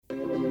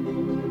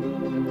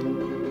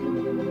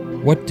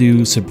What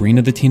do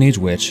Sabrina the Teenage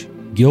Witch,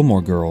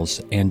 Gilmore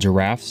Girls, and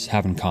Giraffes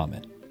have in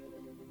common?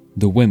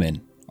 The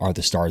women are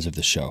the stars of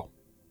the show.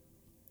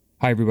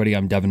 Hi everybody,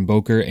 I'm Devin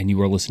Boker, and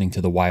you are listening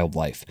to The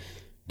Wildlife.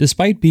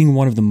 Despite being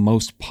one of the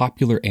most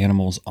popular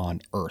animals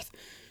on Earth,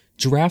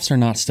 giraffes are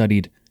not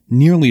studied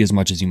nearly as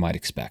much as you might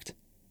expect.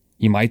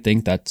 You might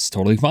think that's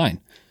totally fine.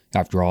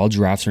 After all,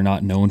 giraffes are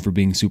not known for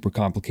being super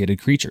complicated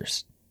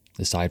creatures.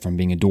 Aside from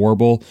being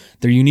adorable,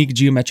 their unique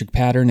geometric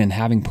pattern, and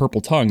having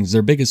purple tongues,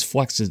 their biggest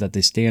flex is that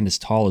they stand as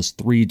tall as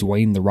 3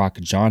 Dwayne "The Rock"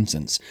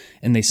 Johnsons,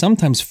 and they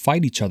sometimes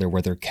fight each other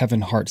with their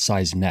Kevin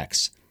Hart-sized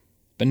necks.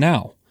 But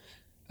now,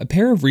 a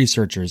pair of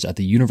researchers at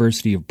the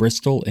University of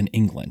Bristol in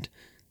England,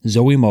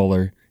 Zoe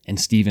Moeller and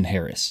Stephen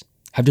Harris,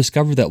 have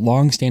discovered that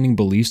long-standing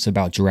beliefs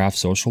about giraffe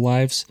social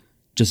lives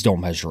just don't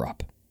measure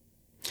up.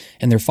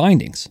 And their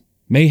findings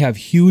may have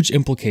huge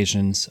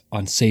implications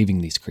on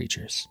saving these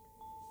creatures.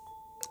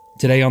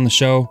 Today on the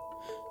show,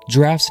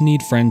 giraffes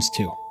need friends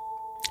too,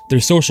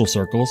 their social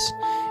circles,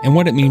 and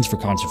what it means for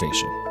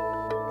conservation.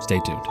 Stay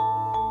tuned.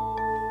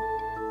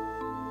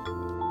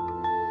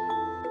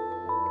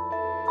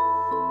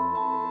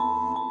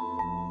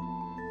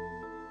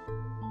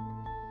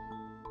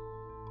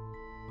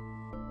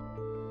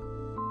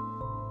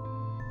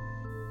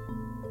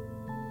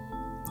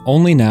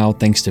 Only now,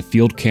 thanks to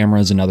field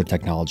cameras and other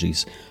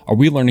technologies, are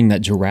we learning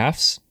that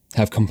giraffes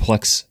have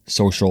complex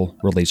social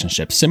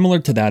relationships, similar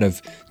to that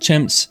of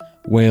chimps,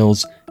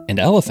 whales, and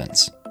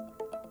elephants.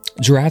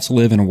 Giraffes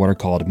live in what are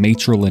called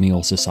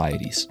matrilineal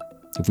societies.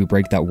 If we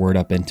break that word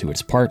up into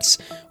its parts,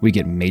 we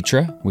get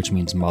matra, which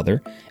means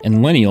mother,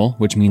 and lineal,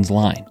 which means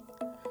line.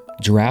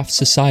 Giraffe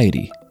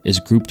society is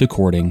grouped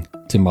according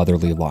to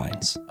motherly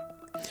lines.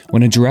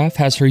 When a giraffe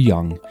has her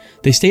young,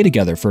 they stay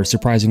together for a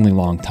surprisingly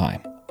long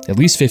time, at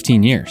least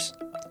 15 years.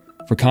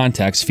 For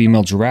context,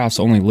 female giraffes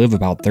only live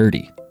about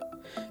 30.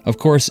 Of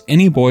course,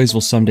 any boys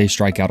will someday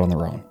strike out on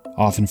their own,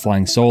 often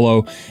flying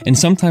solo, and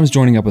sometimes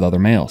joining up with other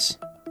males.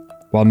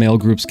 While male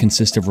groups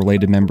consist of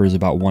related members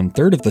about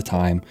 1/3 of the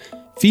time,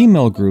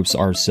 female groups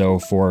are so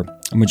for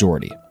a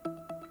majority.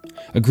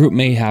 A group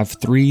may have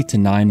 3 to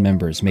 9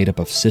 members made up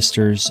of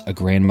sisters, a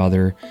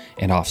grandmother,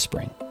 and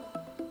offspring.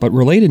 But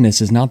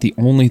relatedness is not the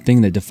only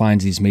thing that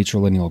defines these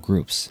matrilineal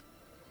groups.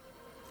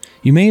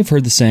 You may have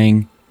heard the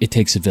saying, "It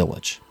takes a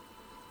village."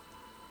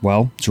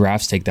 Well,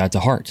 giraffes take that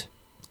to heart.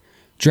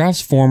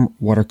 Giraffes form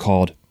what are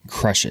called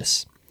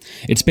creches.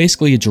 It's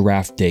basically a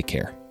giraffe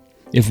daycare.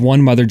 If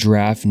one mother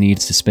giraffe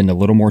needs to spend a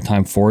little more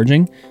time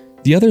foraging,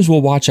 the others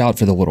will watch out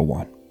for the little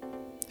one.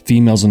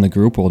 Females in the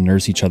group will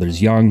nurse each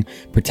other's young,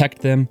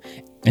 protect them,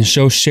 and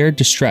show shared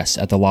distress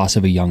at the loss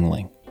of a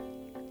youngling.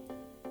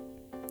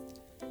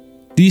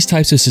 These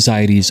types of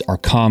societies are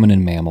common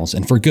in mammals,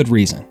 and for good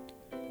reason.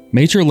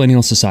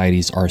 Matrilineal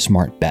societies are a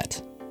smart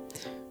bet.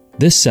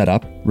 This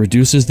setup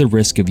reduces the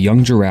risk of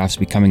young giraffes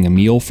becoming a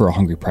meal for a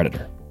hungry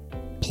predator.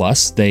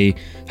 Plus, they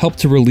help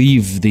to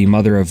relieve the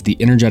mother of the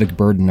energetic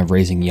burden of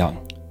raising young.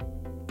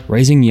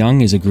 Raising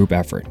young is a group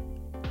effort.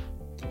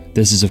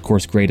 This is of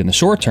course great in the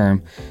short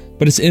term,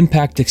 but its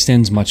impact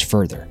extends much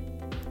further.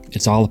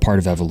 It's all a part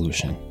of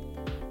evolution.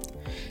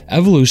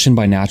 Evolution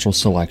by natural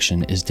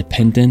selection is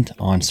dependent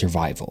on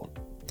survival.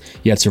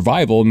 Yet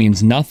survival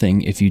means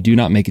nothing if you do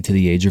not make it to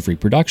the age of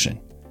reproduction.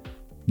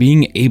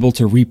 Being able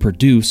to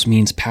reproduce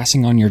means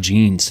passing on your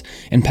genes,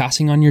 and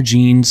passing on your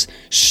genes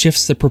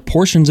shifts the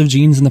proportions of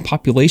genes in the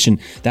population.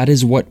 That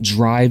is what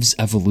drives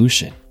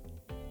evolution.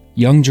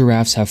 Young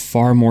giraffes have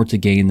far more to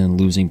gain than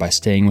losing by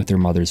staying with their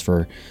mothers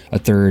for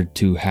 1/3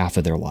 to half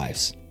of their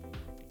lives.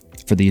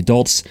 For the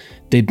adults,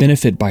 they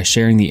benefit by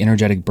sharing the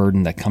energetic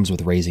burden that comes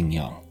with raising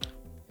young.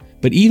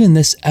 But even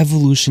this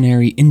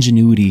evolutionary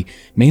ingenuity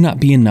may not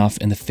be enough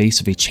in the face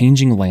of a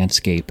changing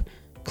landscape,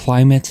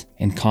 climate,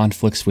 and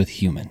conflicts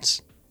with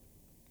humans.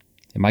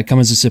 It might come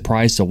as a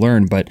surprise to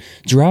learn, but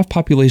giraffe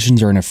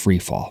populations are in a free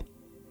fall.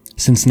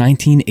 Since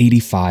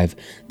 1985,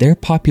 their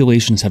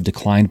populations have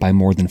declined by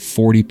more than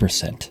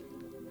 40%.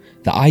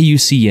 The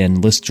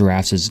IUCN lists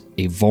giraffes as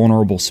a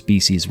vulnerable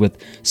species, with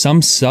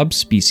some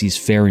subspecies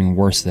faring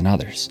worse than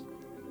others.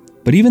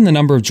 But even the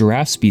number of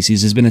giraffe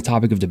species has been a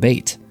topic of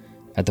debate.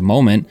 At the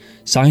moment,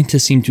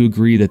 scientists seem to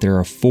agree that there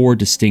are 4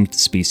 distinct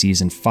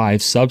species and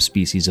 5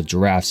 subspecies of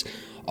giraffes,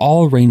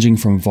 all ranging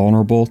from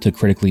vulnerable to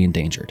critically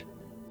endangered.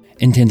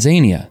 In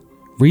Tanzania,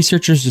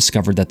 researchers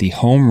discovered that the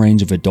home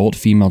range of adult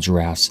female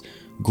giraffes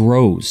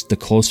grows the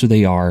closer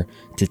they are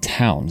to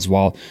towns,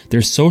 while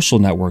their social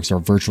networks are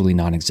virtually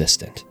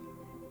non-existent.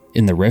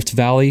 In the Rift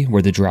Valley,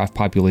 where the giraffe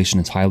population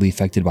is highly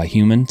affected by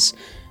humans,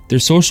 their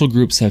social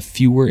groups have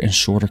fewer and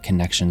shorter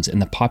connections,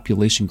 and the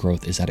population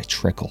growth is at a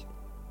trickle.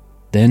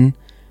 Then,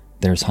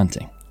 there's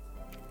hunting.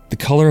 The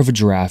color of a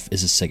giraffe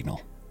is a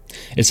signal.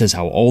 It says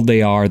how old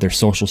they are, their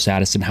social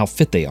status, and how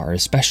fit they are,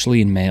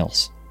 especially in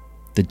males.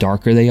 The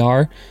darker they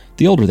are,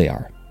 the older they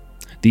are.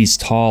 These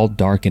tall,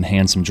 dark, and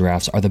handsome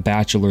giraffes are the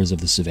bachelors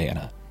of the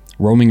savannah,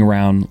 roaming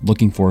around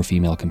looking for a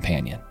female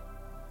companion.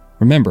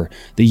 Remember,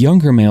 the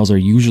younger males are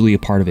usually a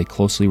part of a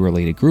closely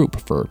related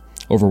group for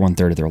over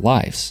 1/3 of their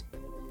lives.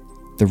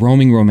 the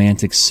roaming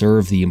romantics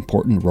serve the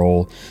important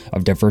role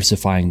of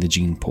diversifying the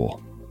gene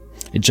pool.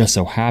 It just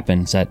so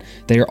happens that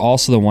they are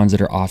also the ones that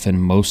are often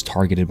most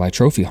targeted by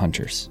trophy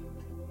hunters.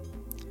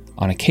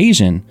 On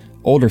occasion,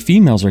 older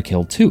females are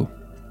killed too,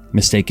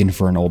 mistaken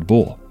for an old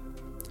bull.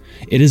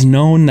 It is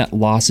known that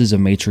losses of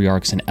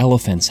matriarchs in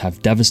elephants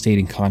have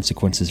devastating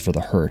consequences for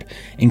the herd,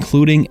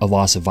 including a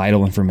loss of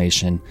vital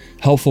information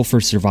helpful for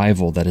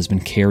survival that has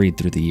been carried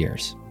through the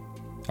years.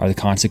 Are the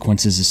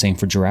consequences the same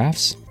for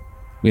giraffes?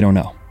 We don't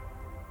know.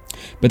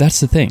 But that's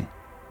the thing,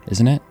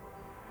 isn't it?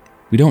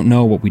 We don't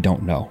know what we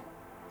don't know.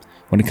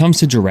 When it comes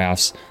to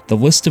giraffes, the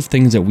list of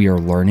things that we are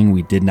learning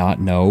we did not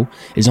know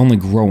is only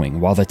growing,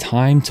 while the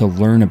time to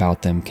learn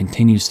about them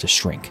continues to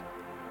shrink.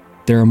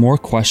 There are more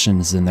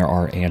questions than there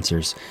are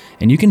answers,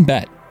 and you can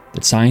bet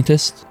that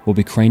scientists will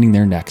be craning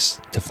their necks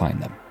to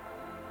find them.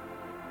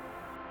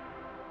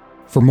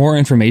 For more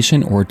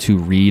information, or to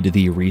read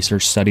the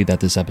research study that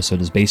this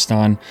episode is based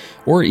on,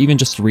 or even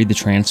just to read the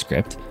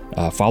transcript,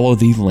 follow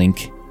the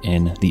link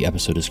in the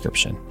episode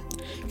description.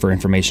 For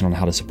information on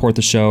how to support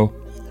the show,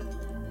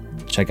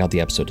 check out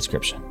the episode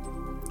description.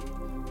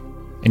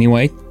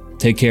 Anyway,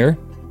 take care,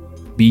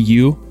 be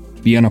you,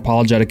 be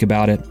unapologetic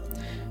about it,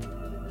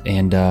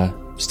 and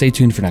stay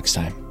tuned for next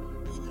time.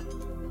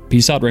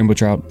 Peace out, Rainbow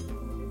Trout.